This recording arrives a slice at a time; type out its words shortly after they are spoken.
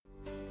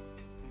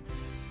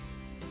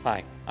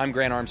Hi, I'm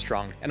Grant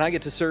Armstrong, and I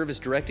get to serve as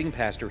directing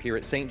pastor here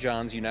at St.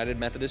 John's United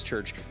Methodist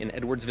Church in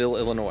Edwardsville,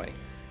 Illinois.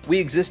 We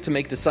exist to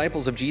make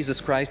disciples of Jesus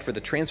Christ for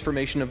the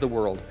transformation of the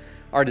world.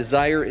 Our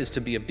desire is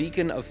to be a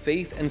beacon of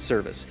faith and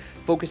service,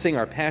 focusing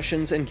our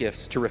passions and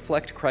gifts to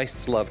reflect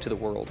Christ's love to the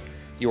world.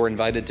 You're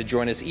invited to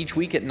join us each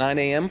week at 9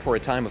 a.m. for a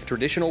time of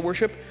traditional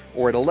worship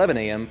or at 11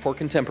 a.m. for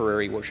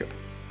contemporary worship.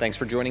 Thanks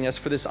for joining us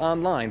for this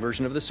online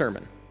version of the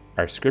sermon.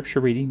 Our scripture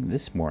reading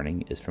this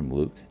morning is from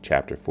Luke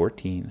chapter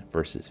 14,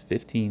 verses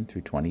 15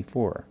 through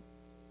 24.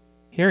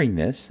 Hearing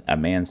this, a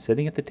man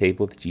sitting at the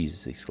table with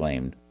Jesus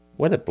exclaimed,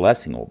 "What a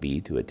blessing it will be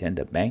to attend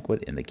a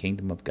banquet in the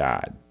kingdom of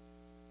God."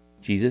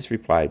 Jesus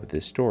replied with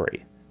this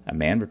story. A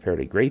man prepared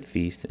a great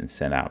feast and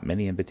sent out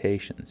many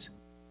invitations.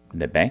 When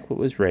the banquet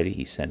was ready,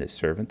 he sent his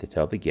servant to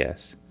tell the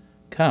guests,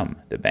 "Come,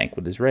 the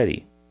banquet is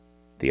ready."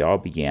 They all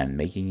began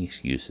making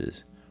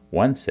excuses.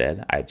 One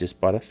said, "I have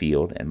just bought a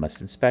field and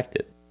must inspect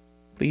it.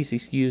 Please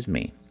excuse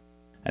me."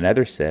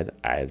 Another said,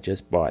 "I have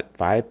just bought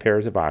 5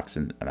 pairs of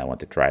oxen and I want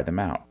to try them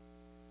out.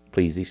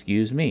 Please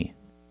excuse me."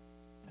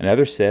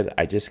 Another said,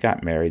 "I just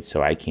got married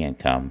so I can't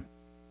come."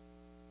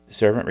 The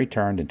servant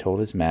returned and told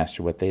his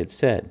master what they had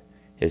said.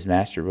 His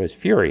master was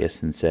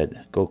furious and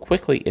said, "Go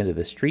quickly into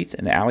the streets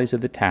and alleys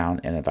of the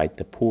town and invite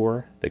the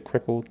poor, the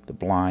crippled, the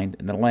blind,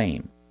 and the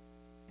lame."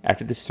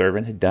 After the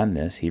servant had done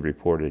this, he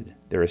reported,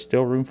 "There is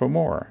still room for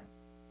more."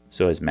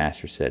 So his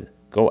master said,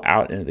 "Go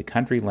out into the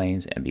country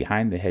lanes and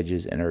behind the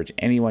hedges and urge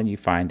anyone you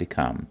find to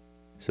come,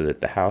 so that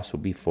the house will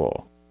be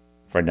full.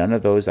 For none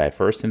of those I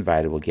first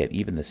invited will get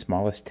even the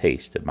smallest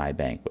taste of my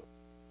banquet."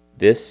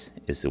 This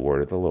is the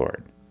word of the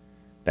Lord.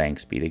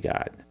 Thanks be to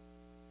God.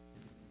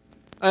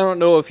 I don't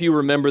know if you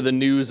remember the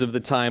news of the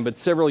time, but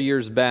several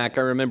years back,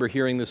 I remember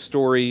hearing the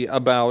story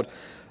about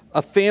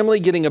a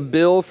family getting a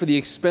bill for the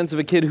expense of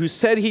a kid who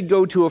said he'd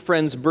go to a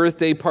friend's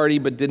birthday party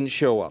but didn't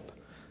show up.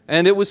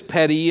 And it was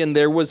petty, and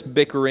there was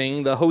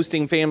bickering. The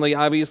hosting family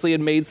obviously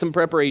had made some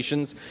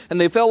preparations,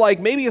 and they felt like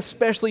maybe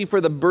especially for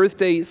the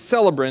birthday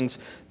celebrant,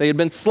 they had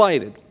been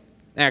slighted.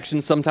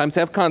 Actions sometimes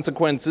have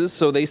consequences,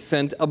 so they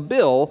sent a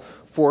bill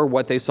for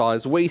what they saw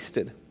as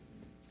wasted.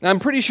 Now, I'm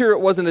pretty sure it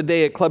wasn't a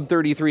day at Club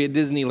 33 at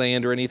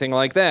Disneyland or anything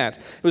like that.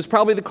 It was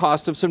probably the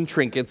cost of some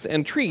trinkets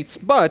and treats,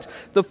 but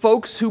the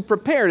folks who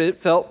prepared it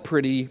felt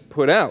pretty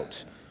put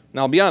out.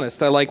 Now, I'll be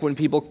honest, I like when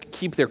people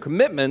keep their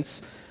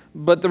commitments,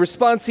 but the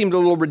response seemed a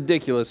little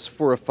ridiculous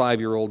for a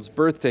 5-year-old's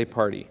birthday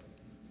party.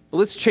 Well,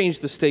 let's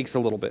change the stakes a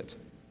little bit.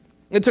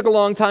 It took a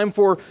long time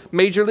for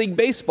Major League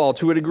Baseball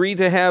to agree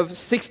to have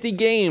 60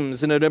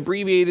 games in an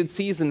abbreviated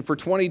season for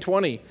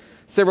 2020.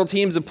 Several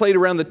teams have played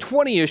around the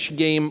 20-ish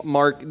game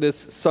mark this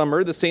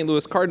summer. The St.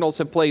 Louis Cardinals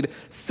have played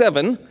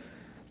 7.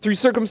 Through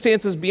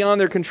circumstances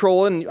beyond their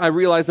control, and I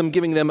realize I'm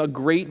giving them a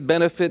great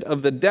benefit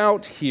of the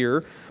doubt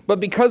here, but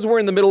because we're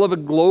in the middle of a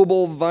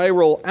global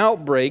viral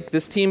outbreak,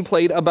 this team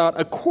played about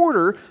a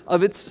quarter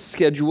of its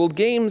scheduled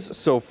games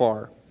so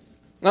far.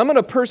 I'm going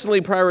to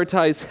personally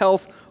prioritize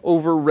health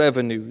over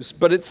revenues,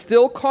 but it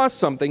still costs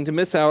something to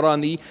miss out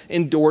on the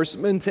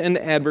endorsement and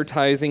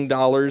advertising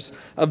dollars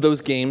of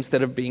those games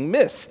that are being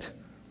missed.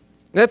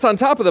 That's on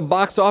top of the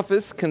box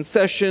office,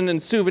 concession,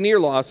 and souvenir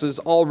losses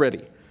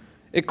already.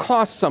 It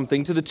costs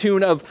something to the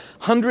tune of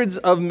hundreds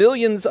of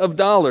millions of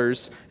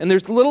dollars, and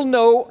there's little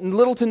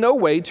to no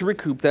way to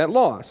recoup that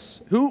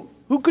loss. Who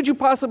could you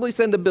possibly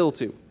send a bill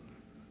to?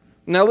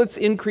 Now let's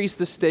increase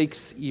the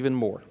stakes even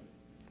more.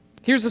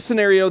 Here's a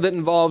scenario that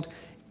involved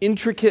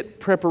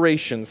intricate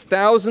preparations,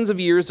 thousands of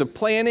years of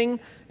planning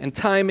and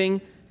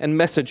timing and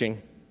messaging.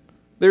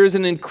 There is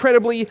an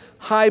incredibly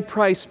high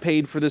price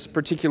paid for this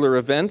particular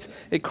event.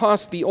 It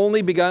cost the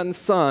only begotten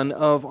Son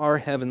of our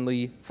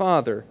Heavenly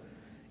Father.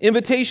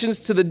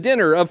 Invitations to the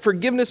dinner of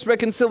forgiveness,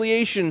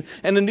 reconciliation,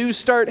 and a new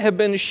start have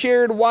been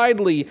shared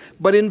widely,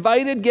 but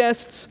invited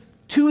guests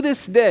to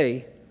this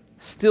day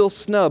still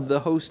snub the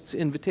host's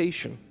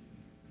invitation.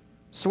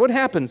 So what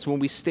happens when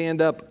we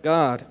stand up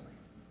God?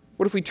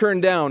 What if we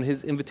turn down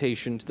his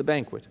invitation to the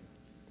banquet?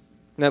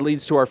 And that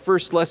leads to our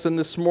first lesson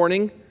this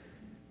morning.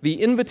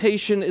 The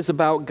invitation is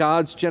about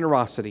God's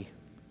generosity,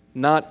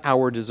 not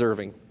our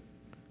deserving.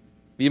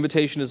 The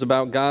invitation is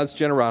about God's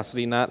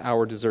generosity, not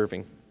our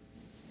deserving.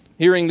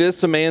 Hearing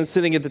this, a man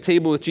sitting at the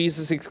table with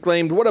Jesus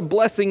exclaimed, "What a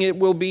blessing it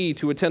will be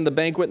to attend the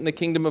banquet in the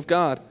kingdom of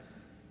God."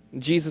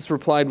 And Jesus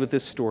replied with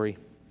this story.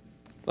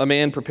 A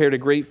man prepared a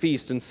great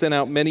feast and sent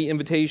out many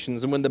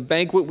invitations, and when the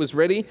banquet was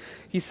ready,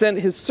 he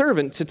sent his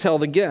servant to tell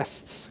the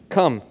guests,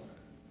 "Come,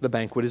 the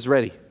banquet is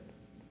ready."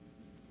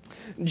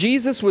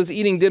 Jesus was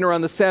eating dinner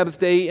on the Sabbath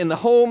day in the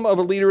home of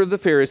a leader of the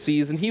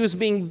Pharisees, and he was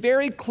being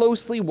very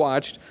closely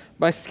watched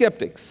by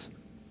skeptics.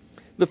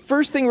 The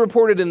first thing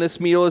reported in this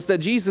meal is that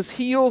Jesus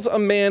heals a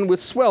man with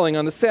swelling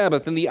on the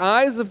Sabbath, and the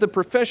eyes of the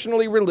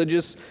professionally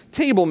religious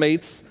table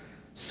mates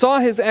saw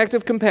his act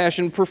of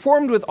compassion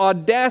performed with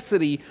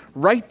audacity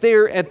right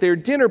there at their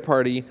dinner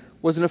party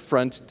was an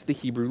affront to the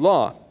Hebrew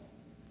law.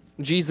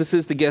 Jesus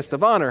is the guest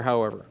of honor,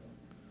 however.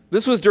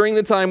 This was during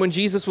the time when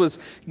Jesus was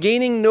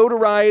gaining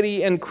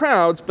notoriety and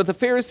crowds, but the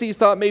Pharisees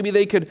thought maybe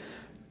they could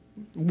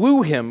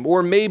woo him,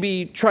 or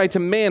maybe try to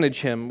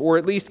manage him, or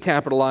at least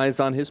capitalize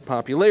on his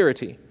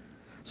popularity.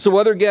 So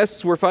other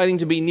guests were fighting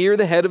to be near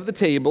the head of the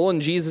table,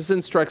 and Jesus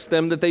instructs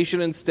them that they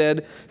should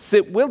instead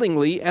sit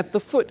willingly at the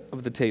foot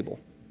of the table.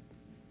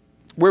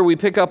 Where we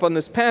pick up on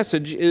this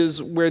passage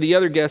is where the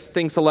other guest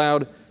thinks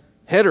aloud,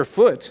 head or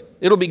foot?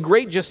 It'll be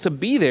great just to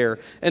be there.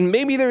 And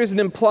maybe there is an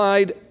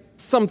implied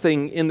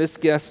something in this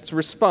guest's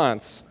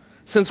response.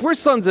 Since we're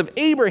sons of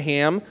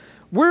Abraham,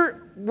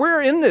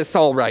 we're in this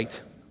all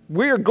right.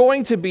 We're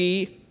going to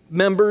be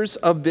members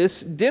of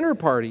this dinner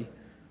party.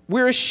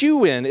 We're a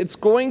shoo-in. It's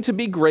going to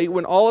be great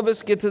when all of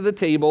us get to the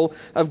table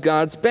of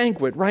God's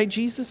banquet. Right,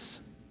 Jesus?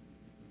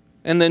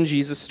 And then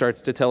Jesus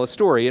starts to tell a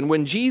story. And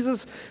when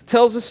Jesus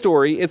tells a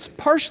story, it's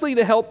partially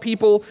to help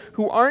people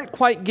who aren't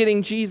quite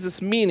getting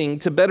Jesus' meaning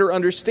to better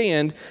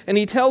understand. And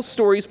he tells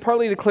stories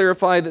partly to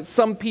clarify that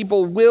some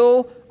people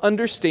will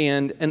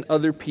understand and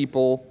other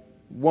people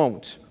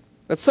won't.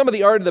 That's some of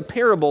the art of the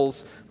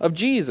parables of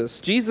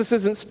Jesus. Jesus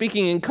isn't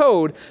speaking in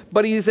code,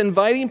 but he's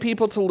inviting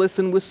people to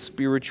listen with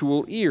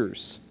spiritual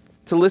ears,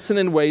 to listen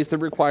in ways that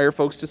require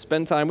folks to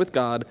spend time with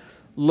God,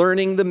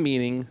 learning the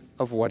meaning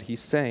of what he's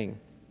saying.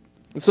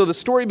 So the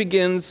story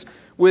begins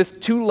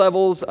with two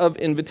levels of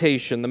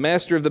invitation. The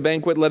master of the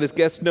banquet let his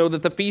guests know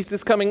that the feast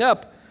is coming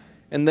up,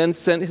 and then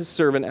sent his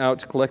servant out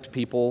to collect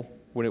people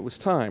when it was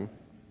time.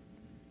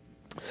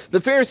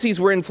 The Pharisees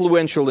were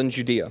influential in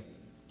Judea,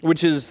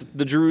 which is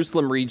the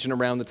Jerusalem region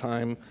around the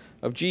time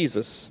of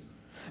Jesus.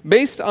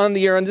 Based on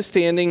their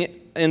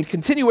understanding and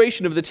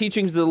continuation of the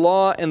teachings of the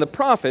law and the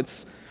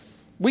prophets,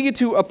 we get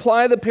to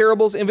apply the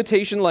parable's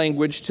invitation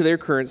language to their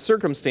current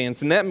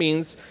circumstance, and that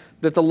means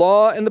that the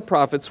law and the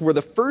prophets were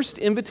the first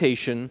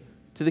invitation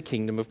to the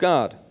kingdom of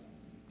God.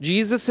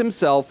 Jesus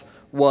himself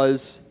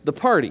was the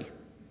party.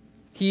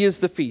 He is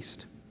the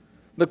feast.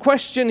 The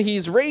question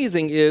he's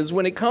raising is,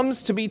 when it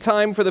comes to be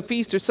time for the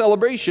feast or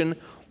celebration,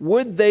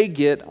 would they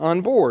get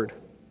on board?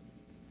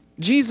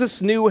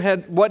 Jesus knew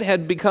what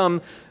had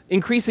become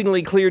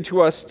increasingly clear to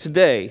us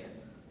today.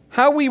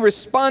 How we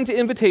respond to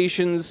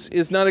invitations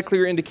is not a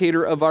clear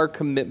indicator of our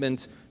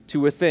commitment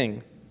to a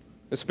thing,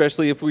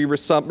 especially if we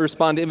respond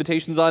to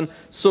invitations on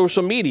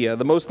social media.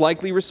 The most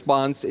likely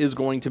response is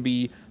going to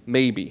be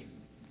maybe.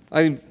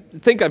 I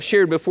think I've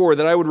shared before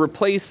that I would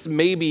replace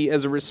maybe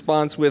as a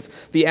response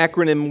with the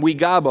acronym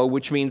WIGABO,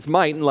 which means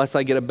might unless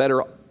I get a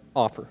better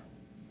offer.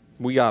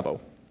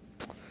 WIGABO.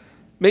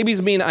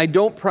 Maybes mean I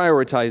don't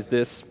prioritize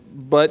this,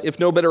 but if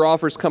no better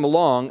offers come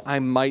along, I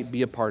might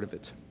be a part of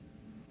it.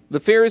 The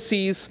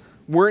Pharisees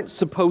weren't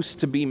supposed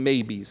to be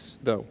maybes,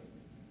 though.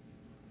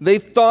 They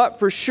thought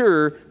for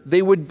sure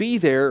they would be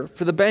there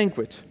for the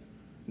banquet.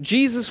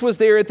 Jesus was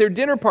there at their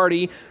dinner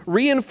party,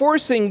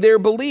 reinforcing their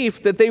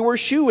belief that they were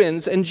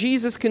shoo-ins, and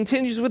Jesus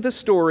continues with the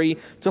story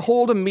to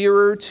hold a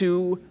mirror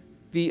to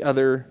the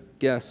other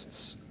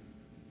guests.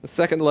 The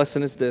second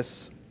lesson is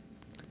this: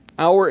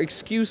 our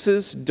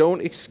excuses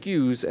don't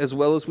excuse as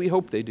well as we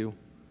hope they do.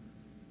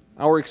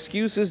 Our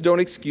excuses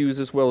don't excuse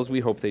as well as we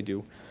hope they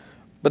do.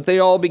 But they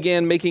all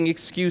began making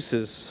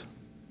excuses.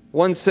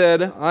 One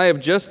said, I have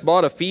just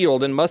bought a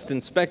field and must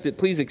inspect it.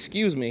 Please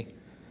excuse me.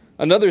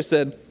 Another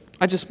said,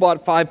 I just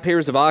bought 5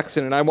 pairs of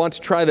oxen and I want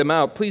to try them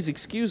out. Please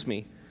excuse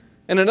me.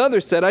 And another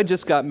said, I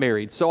just got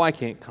married, so I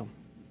can't come.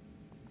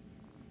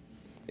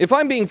 If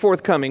I'm being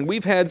forthcoming,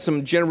 we've had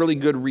some generally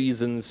good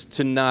reasons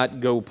to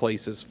not go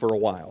places for a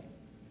while.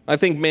 I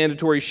think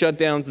mandatory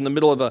shutdowns in the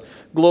middle of a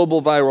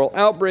global viral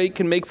outbreak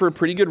can make for a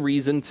pretty good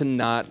reason to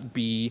not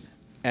be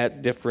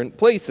at different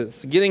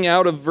places. Getting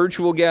out of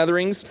virtual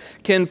gatherings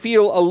can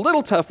feel a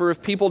little tougher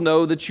if people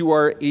know that you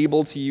are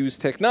able to use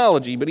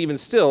technology, but even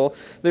still,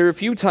 there are a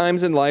few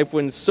times in life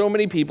when so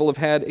many people have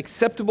had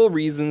acceptable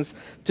reasons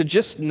to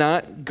just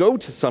not go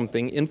to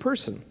something in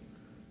person.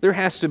 There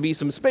has to be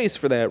some space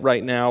for that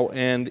right now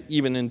and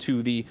even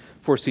into the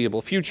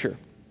foreseeable future.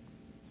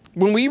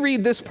 When we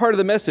read this part of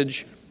the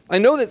message, I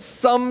know that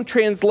some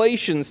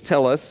translations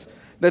tell us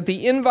that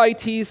the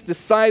invitees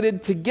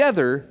decided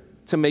together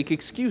to make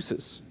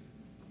excuses.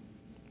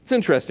 It's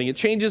interesting. It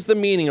changes the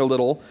meaning a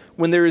little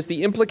when there is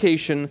the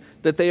implication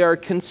that they are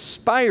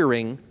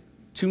conspiring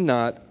to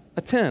not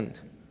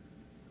attend.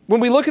 When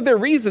we look at their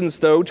reasons,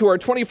 though, to our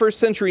 21st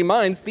century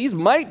minds, these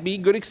might be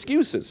good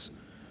excuses.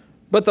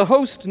 But the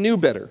host knew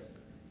better.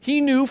 He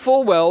knew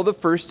full well the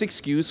first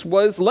excuse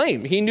was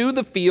lame. He knew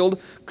the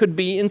field could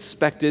be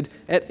inspected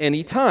at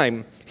any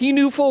time. He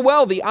knew full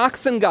well the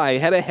oxen guy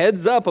had a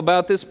heads up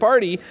about this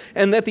party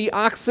and that the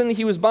oxen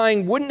he was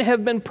buying wouldn't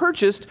have been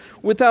purchased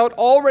without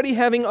already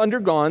having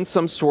undergone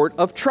some sort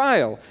of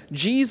trial.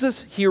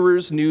 Jesus'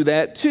 hearers knew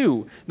that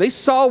too. They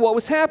saw what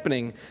was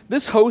happening.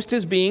 This host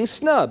is being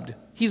snubbed.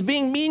 He's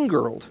being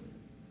mean-girled.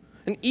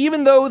 And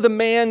even though the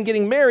man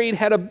getting married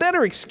had a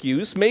better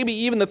excuse, maybe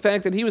even the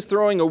fact that he was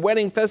throwing a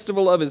wedding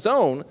festival of his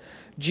own,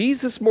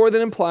 Jesus more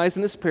than implies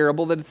in this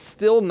parable that it's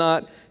still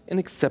not an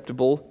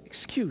acceptable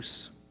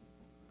excuse.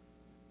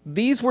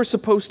 These were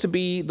supposed to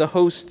be the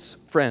host's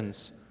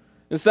friends.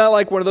 It's not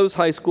like one of those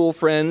high school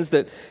friends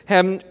that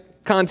haven't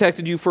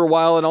contacted you for a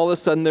while, and all of a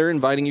sudden they're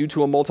inviting you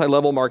to a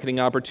multi-level marketing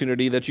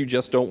opportunity that you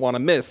just don't want to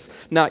miss.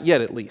 Not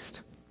yet, at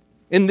least.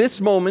 In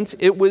this moment,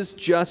 it was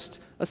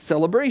just a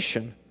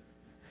celebration.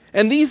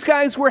 And these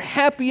guys were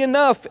happy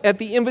enough at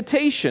the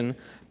invitation,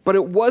 but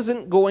it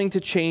wasn't going to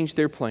change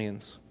their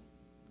plans.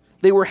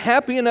 They were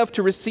happy enough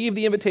to receive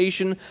the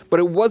invitation, but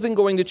it wasn't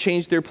going to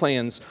change their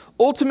plans.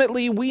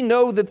 Ultimately, we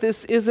know that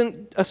this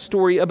isn't a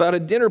story about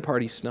a dinner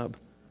party snub.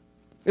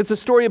 It's a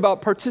story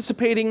about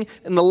participating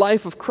in the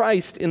life of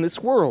Christ in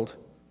this world.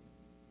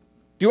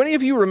 Do any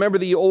of you remember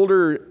the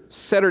older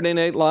Saturday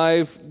Night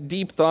Live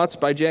Deep Thoughts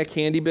by Jack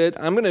Handey bit?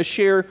 I'm going to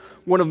share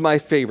one of my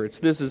favorites.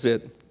 This is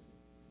it.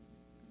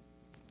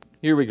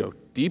 Here we go.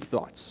 Deep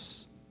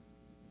Thoughts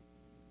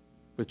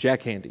with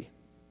Jack Handey.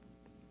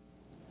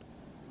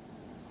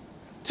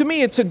 To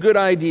me, it's a good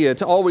idea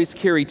to always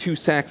carry 2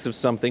 sacks of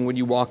something when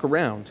you walk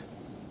around.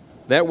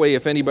 That way,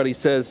 if anybody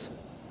says,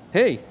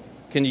 "Hey,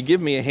 can you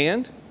give me a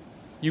hand?"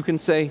 you can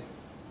say,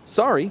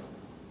 "Sorry,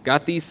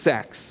 got these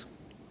sacks."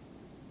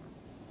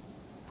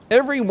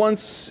 Every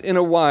once in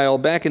a while,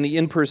 back in the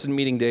in-person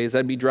meeting days,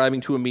 I'd be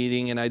driving to a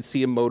meeting and I'd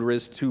see a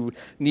motorist who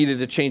needed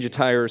to change a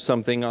tire or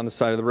something on the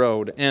side of the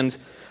road. And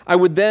I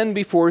would then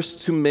be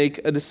forced to make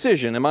a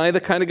decision. Am I the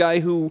kind of guy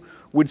who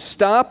would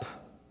stop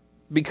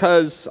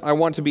because I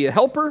want to be a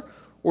helper,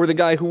 or the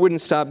guy who wouldn't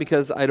stop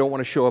because I don't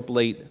want to show up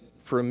late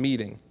for a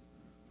meeting?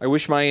 I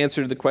wish my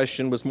answer to the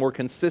question was more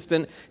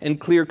consistent and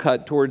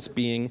clear-cut towards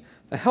being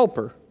a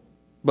helper,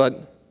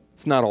 but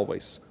it's not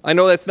always. I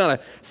know that's not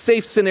a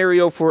safe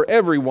scenario for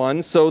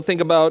everyone, so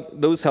think about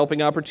those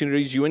helping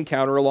opportunities you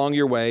encounter along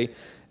your way,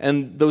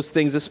 and those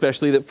things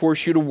especially that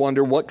force you to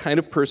wonder what kind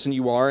of person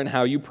you are and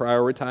how you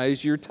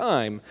prioritize your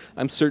time.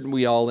 I'm certain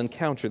we all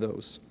encounter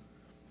those.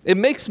 It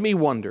makes me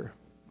wonder,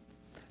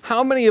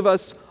 how many of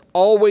us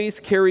always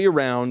carry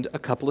around a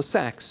couple of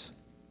sacks?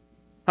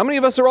 How many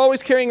of us are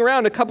always carrying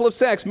around a couple of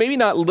sacks? Maybe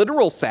not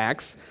literal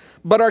sacks,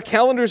 but our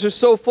calendars are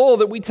so full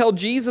that we tell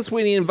Jesus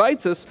when he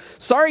invites us,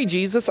 "Sorry,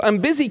 Jesus, I'm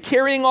busy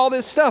carrying all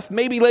this stuff.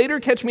 Maybe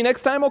later, catch me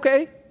next time,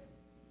 okay?"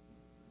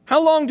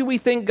 How long do we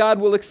think God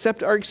will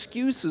accept our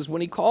excuses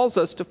when he calls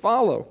us to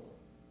follow?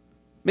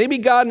 Maybe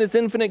God in his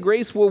infinite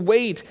grace will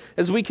wait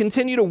as we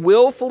continue to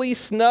willfully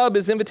snub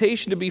his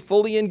invitation to be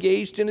fully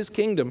engaged in his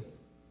kingdom.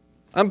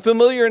 I'm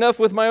familiar enough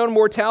with my own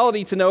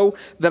mortality to know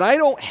that I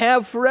don't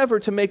have forever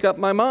to make up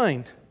my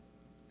mind.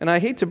 And I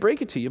hate to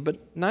break it to you, but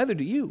neither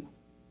do you.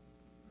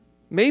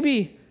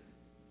 Maybe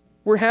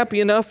we're happy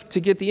enough to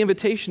get the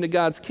invitation to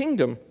God's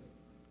kingdom,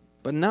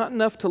 but not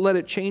enough to let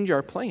it change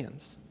our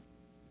plans.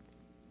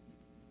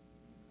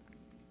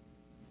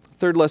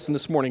 Third lesson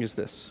this morning is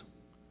this.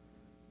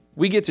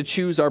 We get to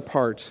choose our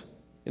part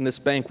in this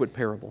banquet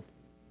parable.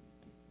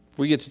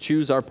 We get to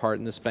choose our part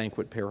in this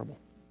banquet parable.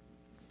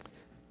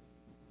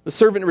 The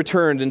servant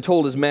returned and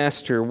told his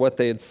master what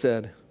they had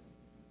said.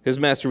 His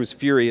master was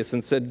furious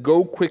and said,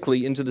 "Go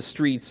quickly into the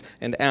streets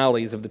and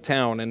alleys of the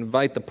town and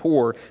invite the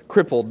poor,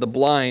 crippled, the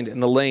blind,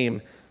 and the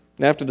lame."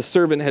 And after the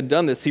servant had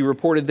done this, he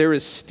reported, "There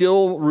is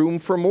still room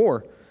for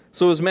more."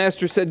 So his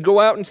master said, "Go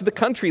out into the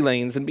country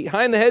lanes and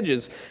behind the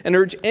hedges and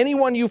urge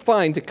anyone you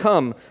find to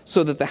come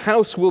so that the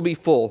house will be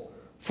full.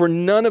 For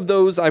none of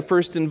those I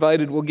first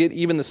invited will get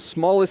even the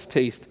smallest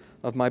taste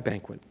of my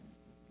banquet."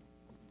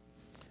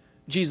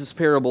 Jesus'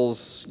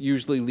 parables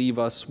usually leave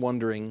us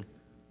wondering,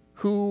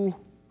 who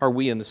are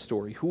we in this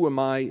story? Who am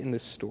I in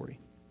this story?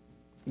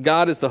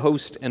 God is the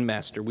host and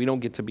master. We don't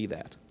get to be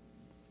that.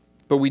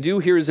 But we do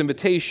hear his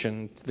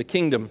invitation to the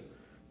kingdom,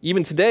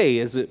 even today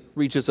as it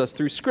reaches us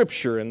through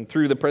Scripture and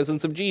through the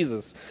presence of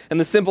Jesus, and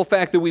the simple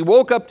fact that we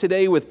woke up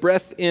today with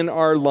breath in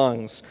our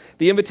lungs.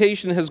 The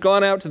invitation has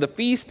gone out to the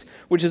feast,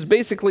 which is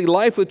basically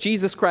life with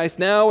Jesus Christ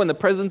now in the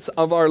presence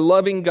of our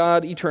loving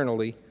God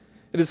eternally.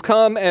 It has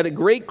come at a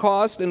great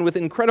cost and with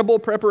incredible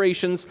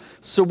preparations,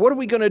 so what are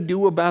we going to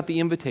do about the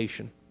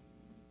invitation?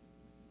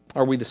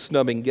 Are we the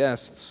snubbing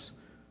guests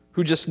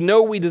who just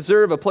know we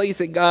deserve a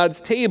place at God's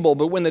table,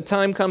 but when the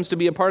time comes to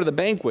be a part of the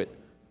banquet,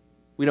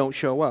 we don't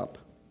show up?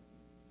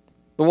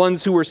 The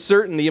ones who were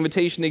certain the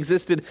invitation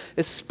existed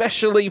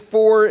especially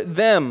for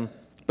them,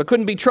 but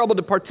couldn't be troubled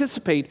to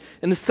participate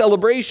in the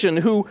celebration,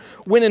 who,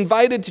 when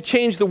invited to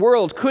change the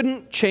world,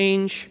 couldn't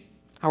change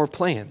our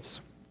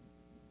plans.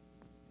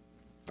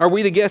 Are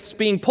we the guests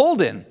being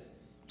pulled in,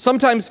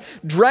 sometimes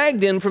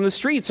dragged in from the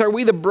streets? Are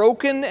we the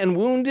broken and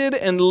wounded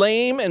and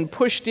lame and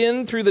pushed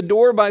in through the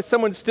door by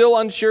someone still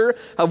unsure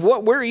of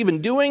what we're even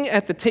doing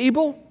at the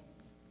table?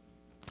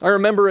 I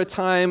remember a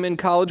time in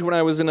college when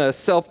I was in a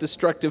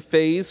self-destructive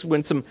phase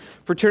when some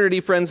fraternity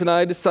friends and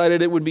I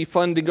decided it would be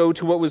fun to go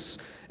to what was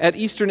at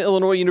Eastern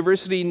Illinois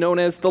University known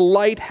as the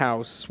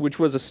Lighthouse, which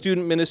was a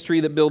student ministry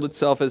that billed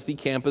itself as the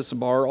campus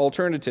bar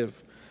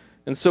alternative.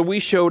 And so we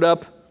showed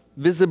up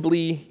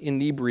visibly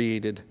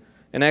inebriated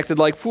and acted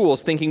like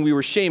fools, thinking we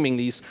were shaming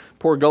these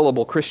poor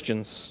gullible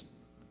Christians.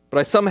 But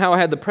I somehow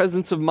had the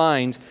presence of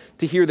mind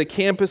to hear the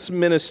campus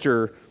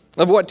minister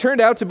of what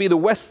turned out to be the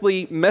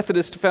Wesley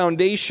Methodist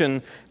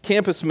Foundation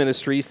campus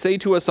ministry say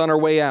to us on our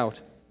way out,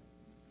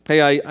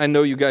 "Hey, I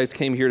know you guys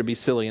came here to be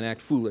silly and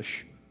act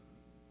foolish,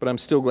 but I'm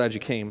still glad you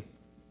came.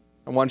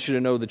 I want you to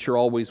know that you're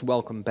always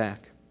welcome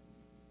back.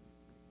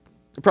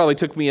 It probably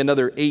took me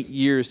another 8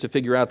 years to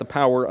figure out the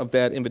power of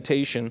that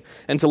invitation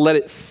and to let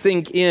it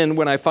sink in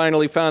when I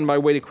finally found my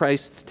way to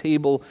Christ's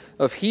table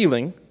of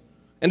healing.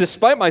 And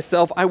despite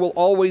myself, I will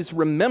always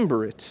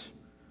remember it.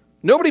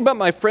 Nobody but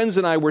my friends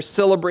and I were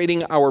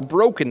celebrating our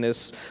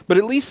brokenness, but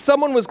at least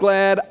someone was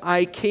glad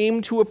I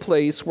came to a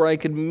place where I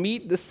could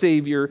meet the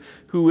Savior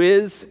who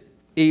is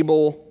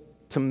able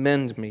to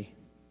mend me.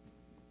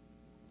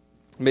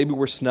 Maybe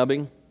we're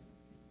snubbing.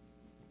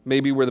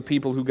 Maybe we're the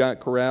people who got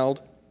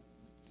corralled.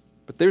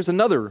 But there's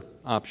another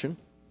option.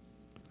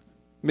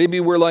 Maybe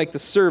we're like the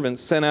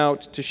servants sent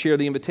out to share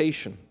the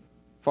invitation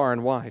far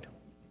and wide.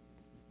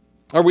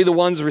 Are we the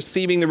ones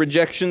receiving the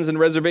rejections and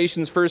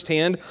reservations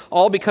firsthand,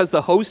 all because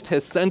the host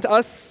has sent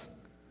us?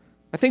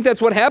 I think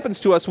that's what happens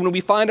to us when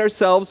we find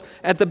ourselves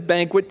at the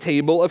banquet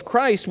table of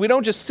Christ. We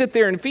don't just sit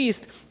there and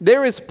feast.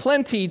 There is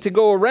plenty to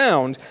go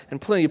around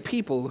and plenty of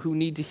people who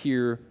need to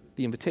hear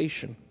the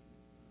invitation.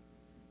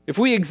 If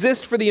we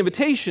exist for the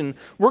invitation,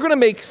 we're going to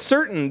make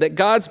certain that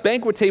God's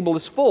banquet table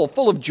is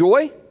full of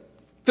joy,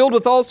 filled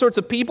with all sorts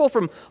of people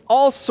from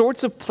all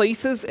sorts of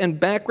places and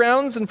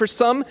backgrounds, and for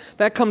some,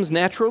 that comes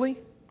naturally.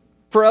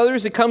 For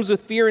others, it comes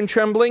with fear and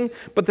trembling,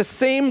 but the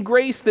same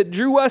grace that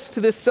drew us to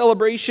this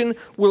celebration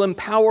will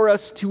empower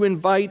us to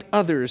invite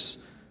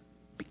others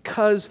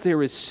because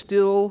there is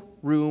still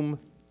room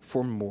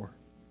for more.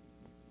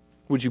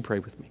 Would you pray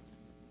with me?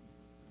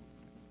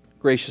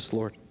 Gracious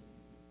Lord,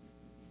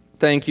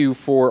 thank you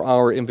for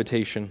our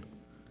invitation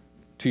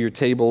to your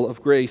table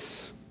of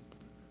grace.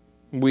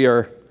 We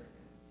are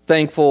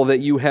thankful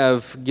that you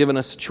have given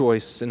us a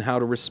choice in how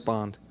to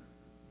respond.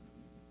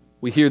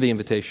 We hear the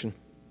invitation.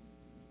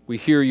 We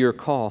hear your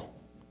call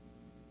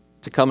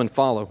to come and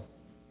follow.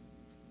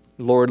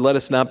 Lord, let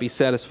us not be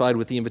satisfied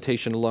with the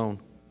invitation alone.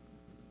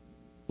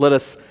 Let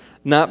us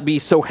not be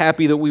so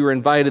happy that we were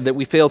invited that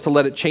we fail to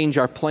let it change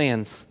our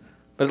plans,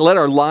 but let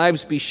our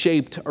lives be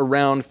shaped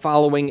around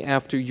following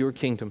after your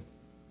kingdom.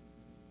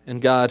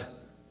 And God,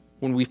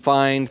 when we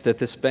find that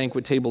this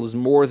banquet table is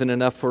more than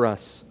enough for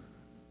us,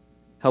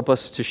 help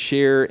us to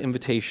share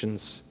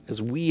invitations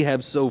as we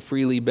have so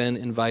freely been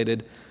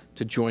invited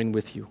to join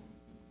with you.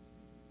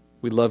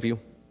 We love you.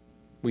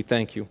 We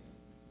thank you.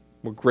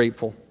 We're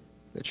grateful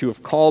that you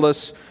have called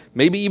us,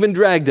 maybe even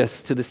dragged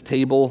us to this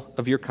table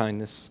of your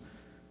kindness.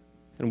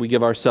 And we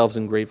give ourselves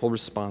in grateful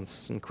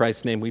response. In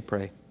Christ's name we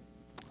pray.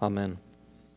 Amen.